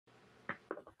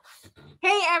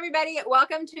Hey everybody,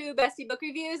 welcome to Bestie Book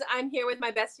Reviews. I'm here with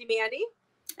my bestie Mandy.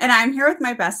 And I'm here with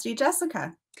my bestie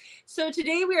Jessica. So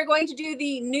today we are going to do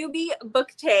the newbie book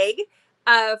tag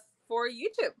for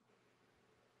YouTube.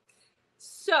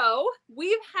 So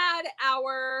we've had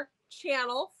our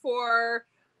channel for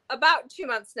about 2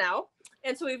 months now.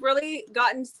 And so we've really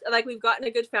gotten a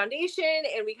good foundation,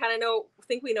 and we kind of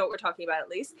think we know what we're talking about at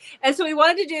least. And so we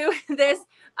wanted to do this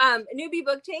newbie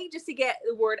book tag just to get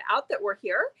the word out that we're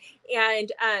here,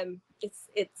 and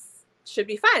it's should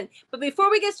be fun. But before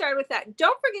we get started with that,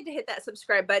 don't forget to hit that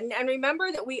subscribe button, and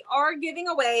remember that we are giving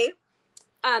away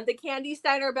the Candy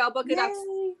Steiner Bell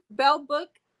Book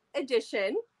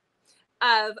edition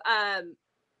of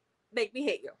Make Me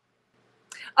Hate You.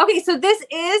 Okay, so this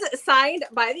is signed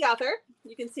by the author.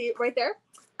 You can see it right there.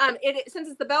 Since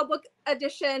it's the Bell Book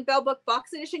edition, Bell Book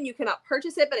box edition, you cannot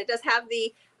purchase it, but it does have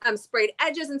the sprayed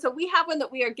edges. And so we have one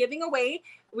that we are giving away.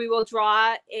 We will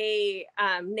draw a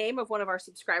name of one of our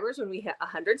subscribers when we hit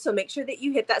 100. So make sure that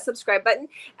you hit that subscribe button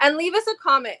and leave us a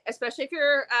comment, especially if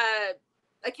your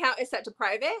account is set to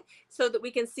private, so that we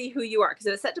can see who you are. Because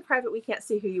if it's set to private, we can't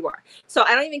see who you are. So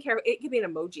I don't even care. It could be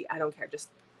an emoji. I don't care. Just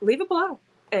leave it below.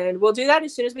 And we'll do that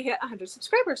as soon as we hit 100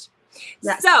 subscribers.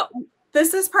 Yes. So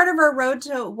this is part of our road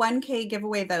to 1K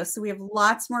giveaway, though. So we have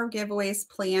lots more giveaways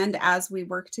planned as we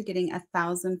work to getting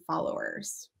 1,000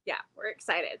 followers. Yeah, we're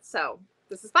excited. So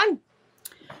this is fun.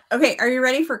 Okay, are you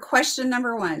ready for question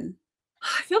number 1?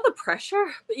 I feel the pressure,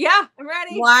 but yeah, I'm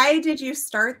ready. Why did you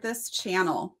start this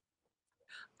channel?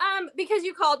 Because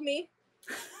you called me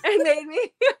and made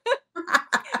me.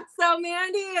 So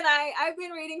Mandy and I've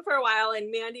been reading for a while, and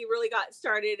Mandy really got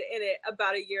started in it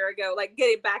about a year ago, like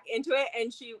getting back into it.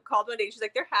 And she called one day. She's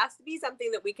like, there has to be something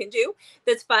that we can do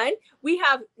that's fun. We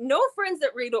have no friends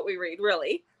that read what we read,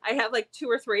 really. I have like 2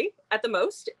 or 3 at the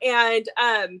most. And,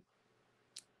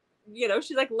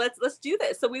 she's like, let's do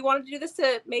this. So we wanted to do this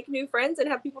to make new friends and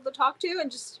have people to talk to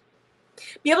and just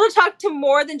be able to talk to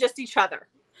more than just each other.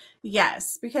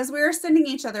 Yes, because we were sending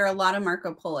each other a lot of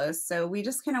Marco Polos. So we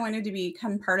just kind of wanted to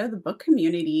become part of the book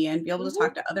community and be able to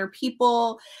talk to other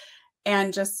people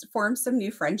and just form some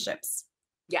new friendships.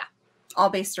 Yeah. All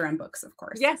based around books, of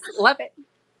course. Yes, love it.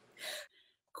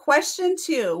 Question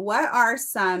 2, what are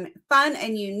some fun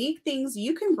and unique things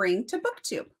you can bring to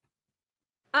BookTube?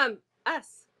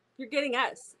 Us. You're getting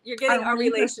us. You're getting our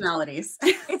personalities.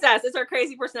 It's us. It's our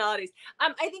crazy personalities.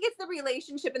 I think it's the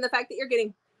relationship and the fact that you're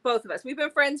getting both of us. We've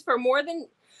been friends for more than,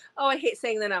 I hate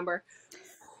saying the number.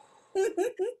 More than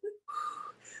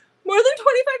 25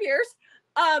 years.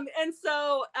 And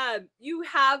so you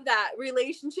have that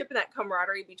relationship and that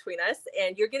camaraderie between us,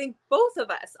 and you're getting both of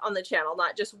us on the channel,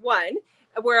 not just one,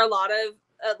 where a lot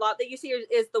that you see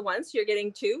is the one. So you're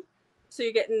getting 2. So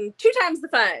you're getting 2 times the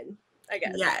fun, I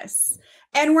guess. Yes.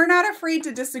 And we're not afraid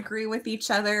to disagree with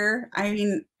each other. I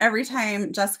mean, every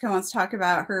time Jessica wants to talk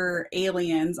about her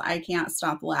aliens, I can't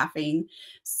stop laughing.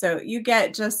 So you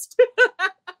get just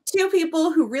 2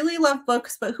 people who really love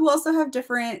books, but who also have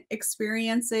different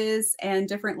experiences and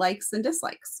different likes and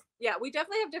dislikes. Yeah, we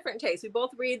definitely have different tastes. We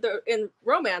both read in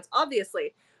romance,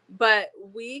 obviously, but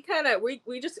we're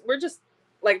just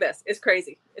like this. It's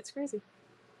crazy. It's crazy.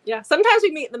 Yeah. Sometimes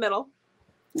we meet in the middle.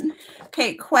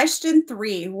 Okay, question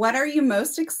 3. What are you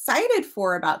most excited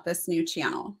for about this new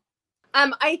channel?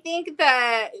 I think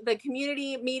that the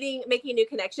community meeting, making new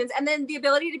connections, and then the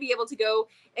ability to be able to go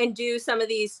and do some of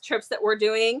these trips that we're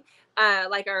doing,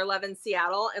 like our Love in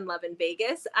Seattle and Love in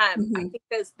Vegas. I think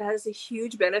that is a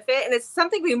huge benefit, and it's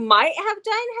something we might have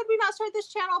done had we not started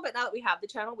this channel. But now that we have the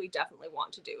channel, we definitely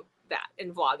want to do that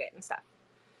and vlog it and stuff.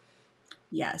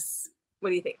 Yes. What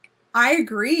do you think? I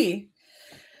agree.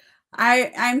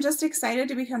 I'm just excited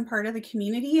to become part of the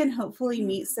community and hopefully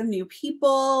meet some new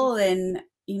people and,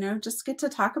 just get to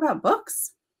talk about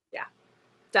books. Yeah,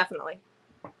 definitely.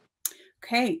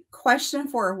 Okay. Question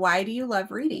 4. Why do you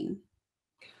love reading?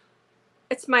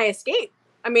 It's my escape.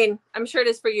 I mean, I'm sure it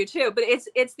is for you too, but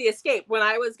it's the escape. When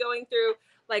I was going through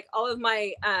like all of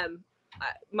my,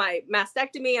 my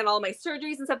mastectomy and all my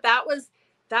surgeries and stuff, that was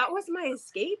my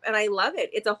escape. And I love it.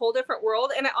 It's a whole different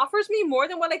world, and it offers me more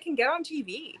than what I can get on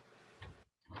TV.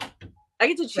 I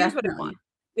get to choose what I want.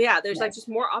 Yeah, there's like just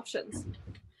more options.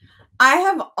 I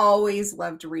have always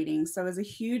loved reading. So I was a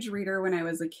huge reader when I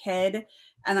was a kid,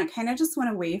 and that kind of just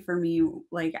went away for me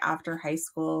like after high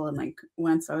school, and like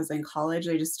once I was in college,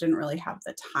 I just didn't really have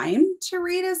the time to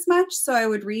read as much. So I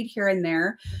would read here and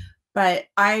there, but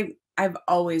I've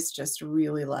always just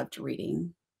really loved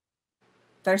reading.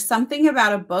 There's something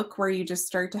about a book where you just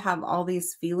start to have all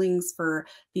these feelings for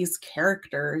these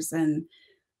characters, and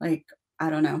like, I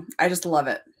don't know. I just love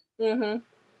it. Mm-hmm.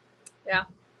 Yeah.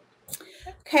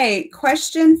 Okay,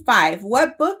 question 5.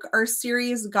 What book or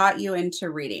series got you into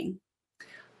reading?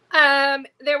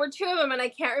 There were 2 of them, and I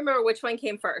can't remember which one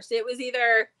came first. It was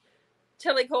either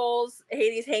Tilly Cole's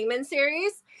Hades Hangman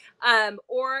series,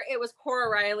 or it was Cora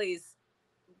Riley's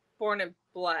Born in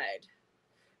Blood.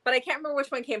 But I can't remember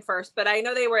which one came first, but I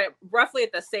know they were roughly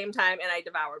at the same time, and I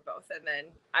devoured both. And then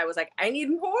I was like, I need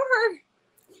more.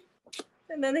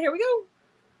 And then here we go.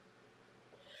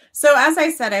 So as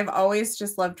I said, I've always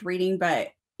just loved reading, but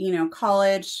you know,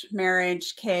 college,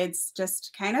 marriage, kids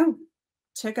just kind of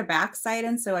took a backside.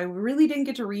 And so I really didn't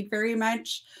get to read very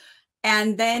much.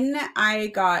 And then I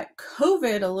got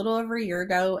COVID a little over a year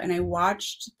ago, and I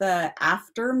watched the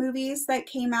After movies that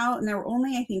came out, and there were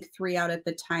only, I think, 3 out at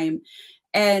the time.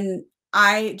 And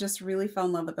I just really fell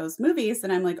in love with those movies.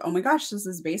 And I'm like, oh my gosh, this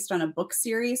is based on a book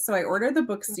series. So I ordered the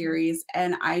book series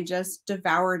and I just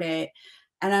devoured it.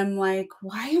 And I'm like,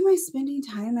 why am I spending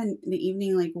time in the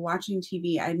evening like watching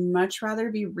TV? I'd much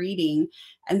rather be reading.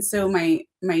 And so my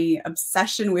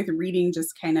obsession with reading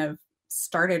just kind of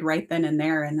started right then and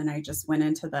there. And then I just went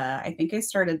into I think I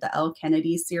started the L.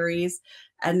 Kennedy series.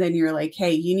 And then you're like,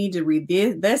 hey, you need to read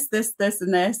this,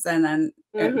 and this. And then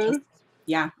it just,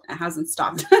 yeah, it hasn't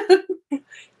stopped.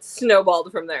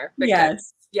 Snowballed from there. Big time.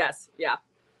 Yes. Yes. Yeah.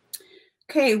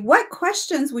 Okay. What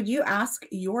questions would you ask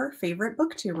your favorite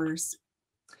booktubers?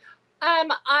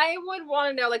 I would want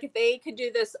to know, like, if they could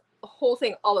do this whole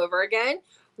thing all over again,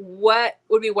 what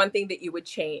would be one thing that you would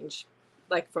change,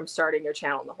 like from starting your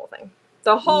channel and the whole thing?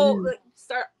 The whole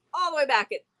start all the way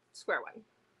back at square one.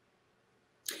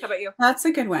 How about you? That's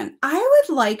a good one. I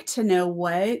would like to know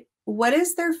what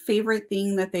is their favorite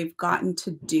thing that they've gotten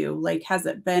to do? Like, has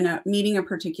it been meeting a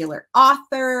particular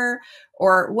author,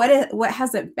 or what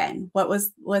has it been?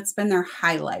 What's been their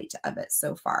highlight of it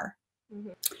so far?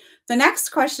 The next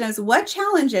question is, what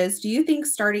challenges do you think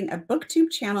starting a BookTube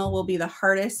channel will be the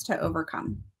hardest to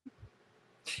overcome?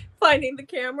 Finding the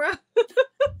camera.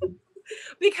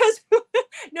 Because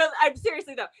no, I'm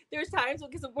seriously though. There's times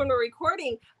because when we're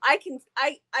recording, I can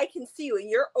see you and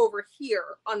you're over here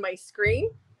on my screen,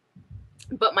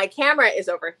 but my camera is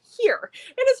over here.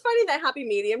 And it's finding that happy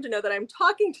medium to know that I'm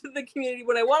talking to the community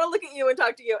when I want to look at you and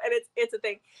talk to you. And it's a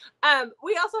thing.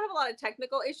 We also have a lot of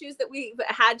technical issues that we've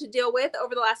had to deal with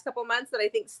over the last couple months that I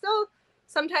think still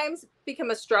sometimes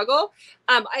become a struggle.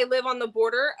 I live on the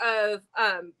border of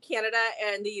Canada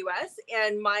and the US,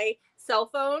 and my cell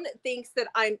phone thinks that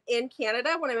I'm in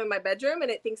Canada when I'm in my bedroom, and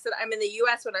it thinks that I'm in the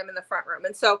US when I'm in the front room.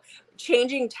 And so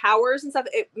changing towers and stuff,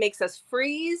 it makes us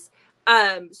freeze.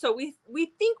 So we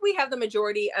think we have the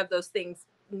majority of those things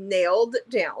nailed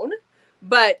down,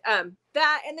 but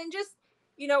that, and then just,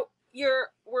 you know,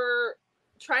 we're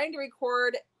trying to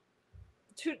record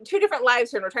two different lives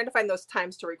here, and we're trying to find those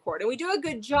times to record, and we do a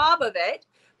good job of it,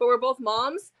 but we're both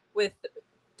moms with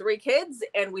 3 kids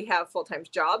and we have full-time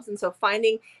jobs. And so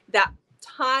finding that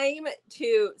time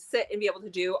to sit and be able to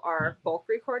do our bulk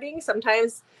recording,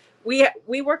 sometimes we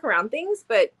work around things,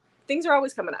 but things are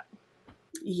always coming up.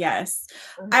 Yes.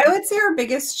 I would say our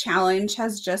biggest challenge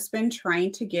has just been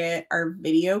trying to get our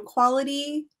video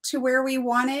quality to where we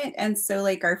want it. And so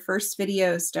like our first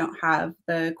videos don't have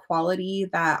the quality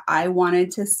that I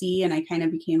wanted to see, and I kind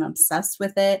of became obsessed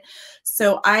with it.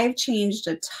 So I've changed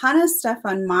a ton of stuff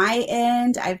on my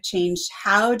end. I've changed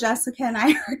how Jessica and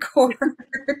I record.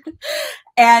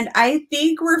 And I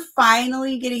think we're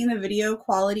finally getting the video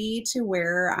quality to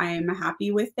where I'm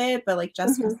happy with it. But like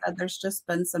Jessica said, there's just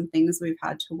been some things we've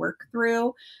had to work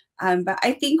through. But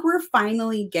I think we're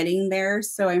finally getting there.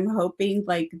 So I'm hoping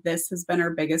like this has been our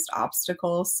biggest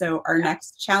obstacle. So our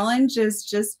next challenge is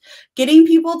just getting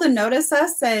people to notice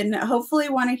us and hopefully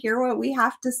want to hear what we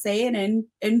have to say and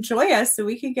enjoy us, so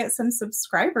we can get some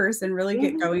subscribers and really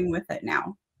get going with it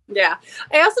now. Yeah.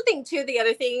 I also think too, the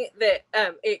other thing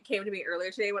that it came to me earlier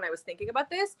today when I was thinking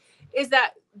about this is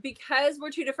that because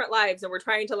we're 2 different lives and we're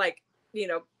trying to, like, you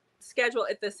know, schedule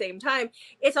at the same time,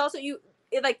 it's also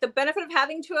like the benefit of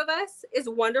having 2 of us is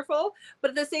wonderful,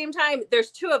 but at the same time,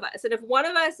 there's 2 of us. And if one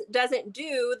of us doesn't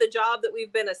do the job that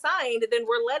we've been assigned, then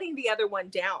we're letting the other one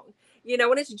down. You know,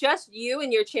 when it's just you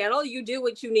and your channel, you do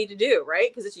what you need to do, right?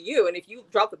 Because it's you. And if you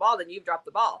drop the ball, then you've dropped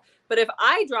the ball. But if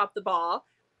I drop the ball,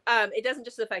 it doesn't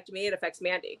just affect me, it affects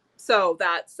Mandy. So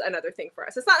that's another thing for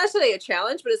us. It's not necessarily a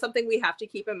challenge, but it's something we have to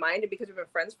keep in mind. And because we've been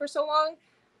friends for so long,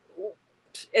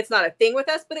 it's not a thing with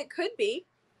us, but it could be,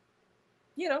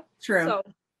 you know. True. So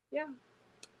yeah.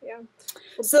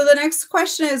 So the next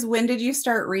question is, when did you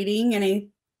start reading? And I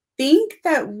think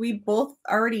that we both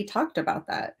already talked about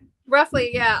that.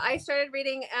 Roughly, yeah. I started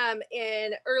reading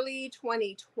in early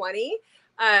 2020.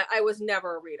 I was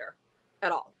never a reader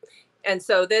at all. And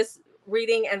so this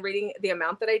reading the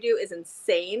amount that I do is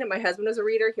insane. And my husband was a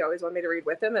reader. He always wanted me to read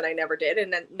with him, and I never did.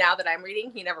 And then now that I'm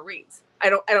reading, he never reads. I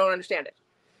don't understand it.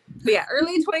 But yeah,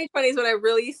 early 2020 is when I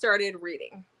really started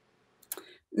reading.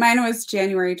 Mine was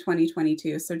January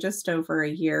 2022, so just over a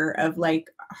year of like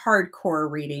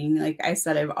hardcore reading. Like I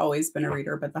said, I've always been a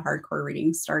reader, but the hardcore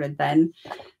reading started then.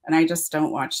 And I just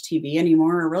don't watch TV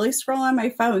anymore or really scroll on my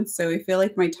phone. So I feel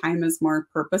like my time is more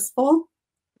purposeful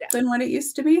than what it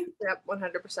used to be. Yep,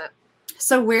 100%.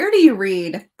 So where do you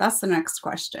read? That's the next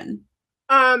question.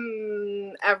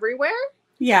 Everywhere.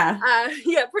 Yeah.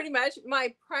 Yeah, pretty much.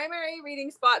 My primary reading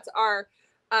spots are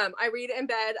I read in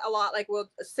bed a lot. Like we'll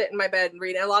sit in my bed and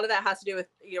read. And a lot of that has to do with,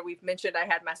 we've mentioned I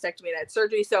had mastectomy and I had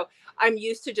surgery. So I'm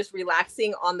used to just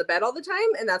relaxing on the bed all the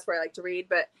time. And that's where I like to read.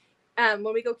 But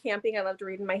when we go camping, I love to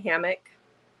read in my hammock.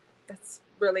 That's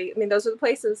really, those are the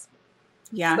places.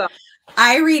 Yeah. So.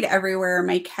 I read everywhere.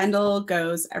 My Kindle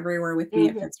goes everywhere with me.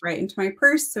 It fits right into my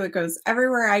purse. So it goes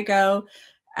everywhere I go.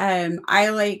 I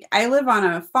live on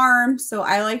a farm, so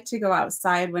I like to go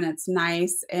outside when it's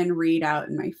nice and read out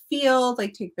in my field,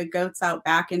 like take the goats out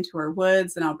back into our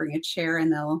woods, and I'll bring a chair and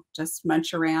they'll just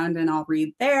munch around and I'll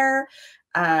read there.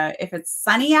 If it's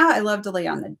sunny out, I love to lay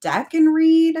on the deck and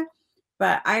read,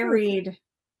 but I read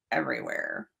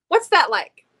everywhere. What's that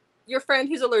like? Your friend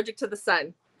who's allergic to the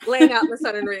sun, laying out in the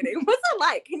sun and reading. What's it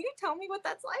like? Can you tell me what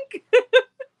that's like?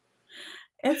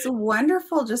 It's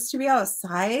wonderful just to be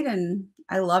outside, and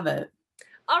I love it.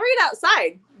 I'll read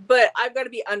outside, but I've got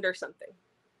to be under something.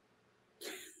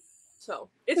 So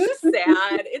it's just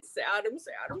sad. It's sad. I'm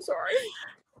sad. I'm sorry.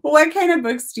 What kind of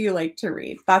books do you like to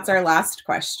read? That's our last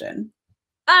question.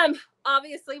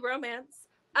 Obviously romance.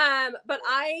 But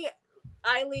I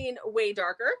lean way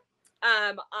darker.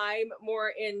 I'm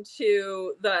more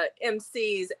into the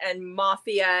MCs and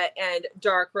mafia and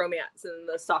dark romance and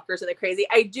the stalkers and the crazy.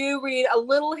 I do read a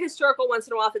little historical once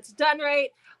in a while if it's done right.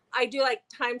 I do like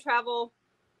time travel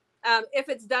if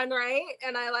it's done right.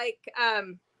 And I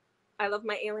love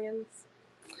my aliens.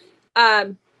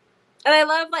 And I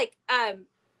love like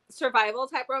survival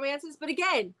type romances. But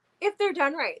again, if they're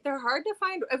done right, they're hard to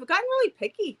find. I've gotten really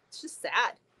picky. It's just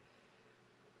sad.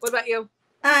 What about you?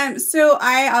 So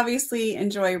I obviously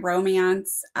enjoy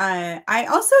romance. I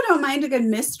also don't mind a good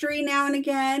mystery now and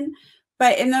again,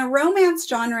 but in the romance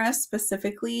genre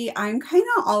specifically, I'm kind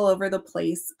of all over the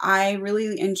place. I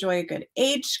really enjoy a good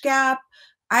age gap.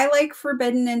 I like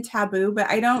forbidden and taboo, but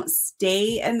I don't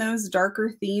stay in those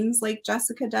darker themes like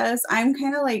Jessica does. I'm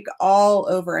kind of like all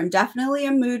over. I'm definitely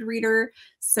a mood reader,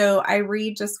 so I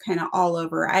read just kind of all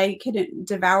over. I could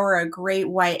devour a great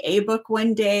YA book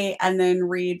one day and then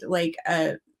read like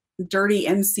a dirty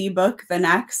MC book the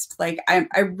next. Like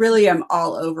I really am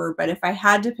all over, but if I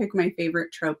had to pick my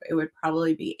favorite trope, it would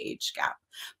probably be age gap.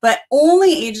 But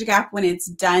only age gap when it's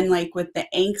done like with the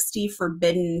angsty,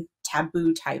 forbidden,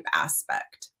 taboo type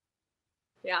aspect.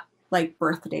 Yeah. Like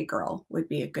Birthday Girl would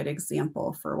be a good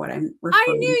example for what I'm referring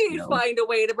to. I knew you'd find a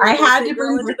way to bring I had to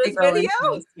Girl bring into Birthday this Girl video.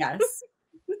 into this, yes.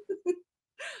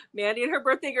 Mandy and her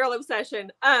Birthday Girl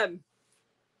obsession.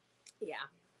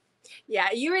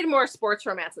 Yeah, you read more sports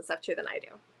romance and stuff too than I do.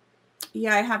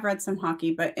 Yeah, I have read some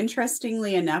hockey, but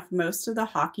interestingly enough, most of the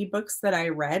hockey books that I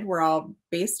read were all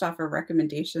based off of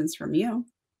recommendations from you.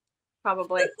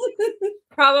 Probably.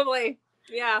 Probably.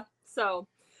 Yeah. So,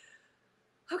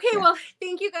 okay. Yeah. Well,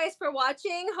 thank you guys for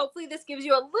watching. Hopefully this gives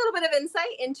you a little bit of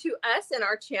insight into us and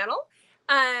our channel.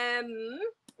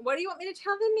 What do you want me to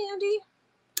tell them, Mandy?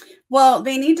 Well,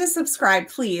 they need to subscribe,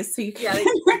 please, so you can get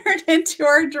entered into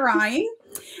our drawing.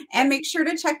 And make sure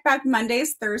to check back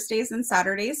Mondays, Thursdays, and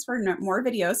Saturdays for more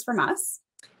videos from us.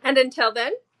 And until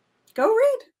then, go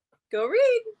read. Go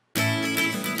read.